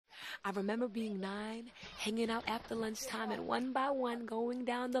I remember being 9, hanging out after lunchtime, and one by one going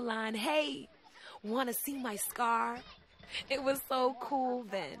down the line. Hey, wanna see my scar? It was so cool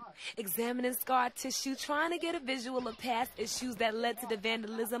then, examining scar tissue, trying to get a visual of past issues that led to the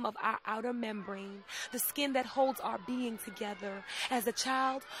vandalism of our outer membrane, the skin that holds our being together. As a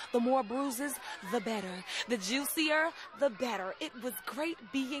child, the more bruises, the better. The juicier, the better. It was great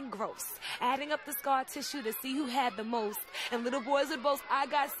being gross, adding up the scar tissue to see who had the most. And little boys would boast, I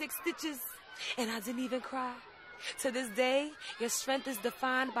got 6 stitches, and I didn't even cry. To this day, your strength is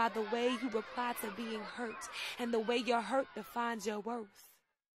defined by the way you reply to being hurt, and the way your hurt defines your worth.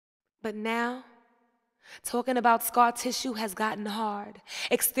 But now, talking about scar tissue has gotten hard.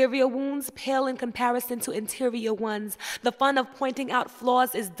 Exterior wounds pale in comparison to interior ones. The fun of pointing out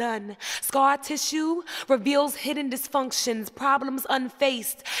flaws is done. Scar tissue reveals hidden dysfunctions, problems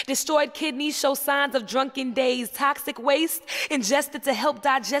unfaced. Destroyed kidneys show signs of drunken days. Toxic waste ingested to help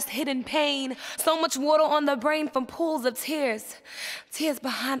digest hidden pain. So much water on the brain from pools of tears. Tears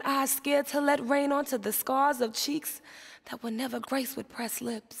behind eyes scared to let rain onto the scars of cheeks that were never graced with pressed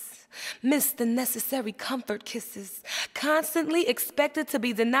lips. Missed the necessary comfort kisses, constantly expected to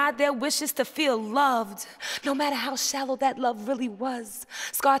be denied their wishes to feel loved, no matter how shallow that love really was.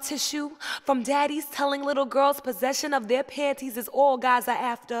 Scar tissue from daddies telling little girls possession of their panties is all guys are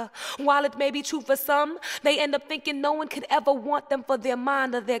after. While it may be true for some, they end up thinking no one could ever want them for their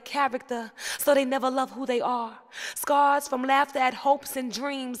mind or their character, so they never love who they are. Scars from laughter at hopes and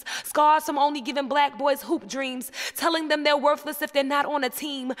dreams, scars from only giving black boys hoop dreams, telling them they're worthless if they're not on a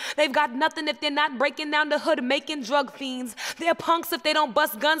team. They've got nothing if they're not breaking down the hood making drug fiends. They're punks if they don't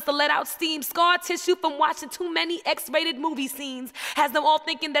bust guns to let out steam. Scar tissue from watching too many X-rated movie scenes has them all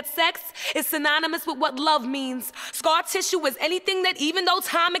thinking that sex is synonymous with what love means. Scar tissue is anything that, even though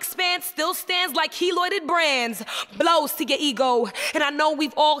time expands, still stands like keloided brands. Blows to your ego. And I know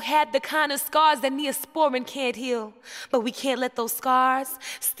we've all had the kind of scars that Neosporin can't heal. But we can't let those scars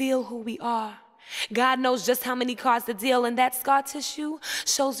steal who we are. God knows just how many cards to deal, and that scar tissue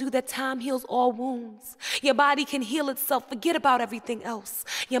shows you that time heals all wounds. Your body can heal itself. Forget about everything else.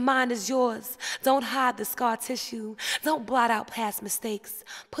 Your mind is yours. Don't hide the scar tissue. Don't blot out past mistakes.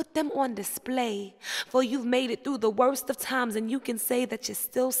 Put them on display, for you've made it through the worst of times, and you can say that you're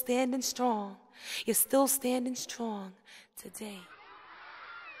still standing strong. You're still standing strong today.